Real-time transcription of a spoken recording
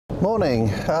Morning.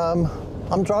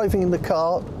 I'm driving in the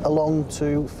car along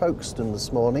to Folkestone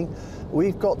this morning.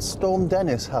 We've got Storm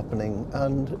Dennis happening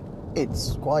and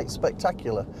it's quite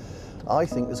spectacular. I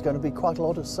think there's going to be quite a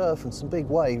lot of surf and some big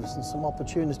waves and some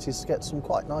opportunities to get some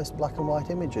quite nice black and white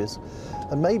images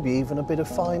and maybe even a bit of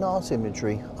fine art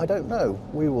imagery. I don't know,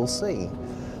 we will see.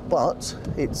 But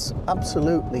it's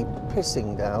absolutely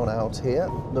pissing down out here.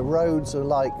 The roads are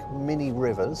like mini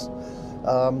rivers.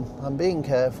 I'm being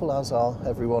careful, as are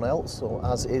everyone else, or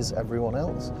as is everyone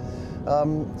else.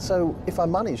 So if I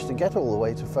manage to get all the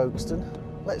way to Folkestone,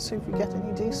 let's see if we get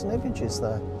any decent images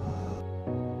there.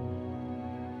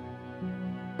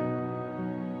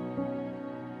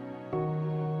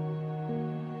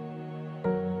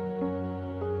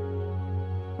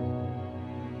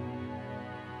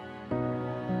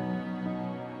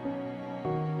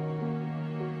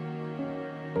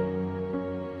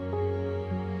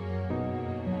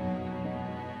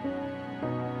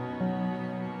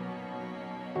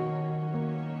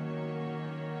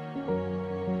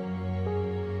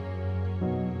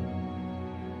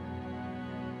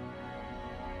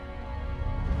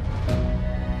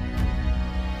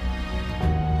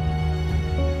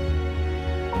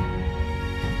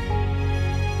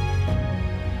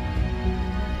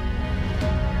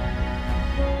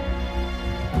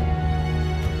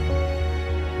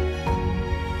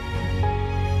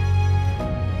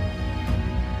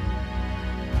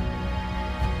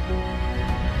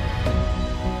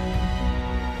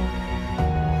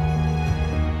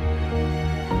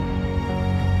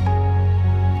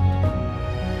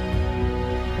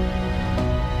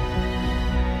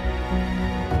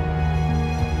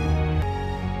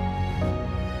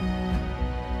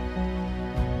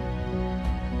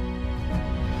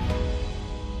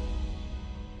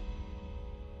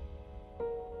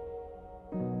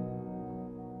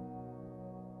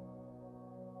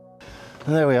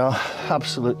 There we are,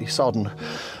 absolutely sodden.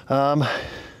 But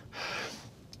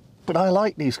I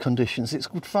like these conditions, it's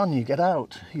good fun, you get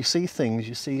out, you see things,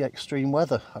 you see extreme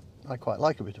weather. I quite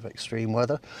like a bit of extreme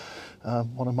weather.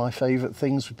 One of my favourite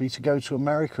things would be to go to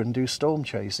America and do storm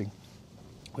chasing,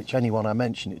 which anyone I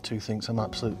mention it to thinks I'm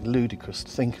absolutely ludicrous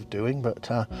to think of doing, but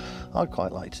I'd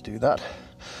quite like to do that.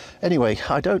 Anyway,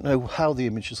 I don't know how the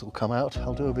images will come out.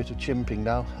 I'll do a bit of chimping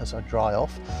now as I dry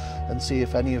off and see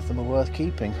if any of them are worth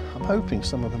keeping. I'm hoping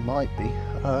some of them might be.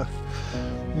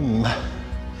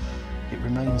 It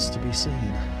remains to be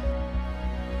seen.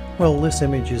 Well, this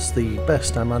image is the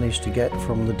best I managed to get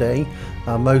from the day.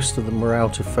 Most of them were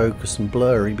out of focus and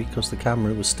blurry because the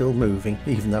camera was still moving,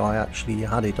 even though I actually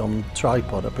had it on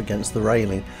tripod up against the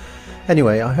railing.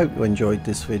 Anyway, I hope you enjoyed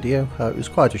this video. It was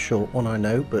quite a short one, I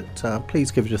know, but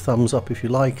please give it a thumbs up if you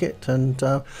like it, and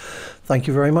thank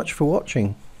you very much for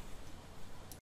watching.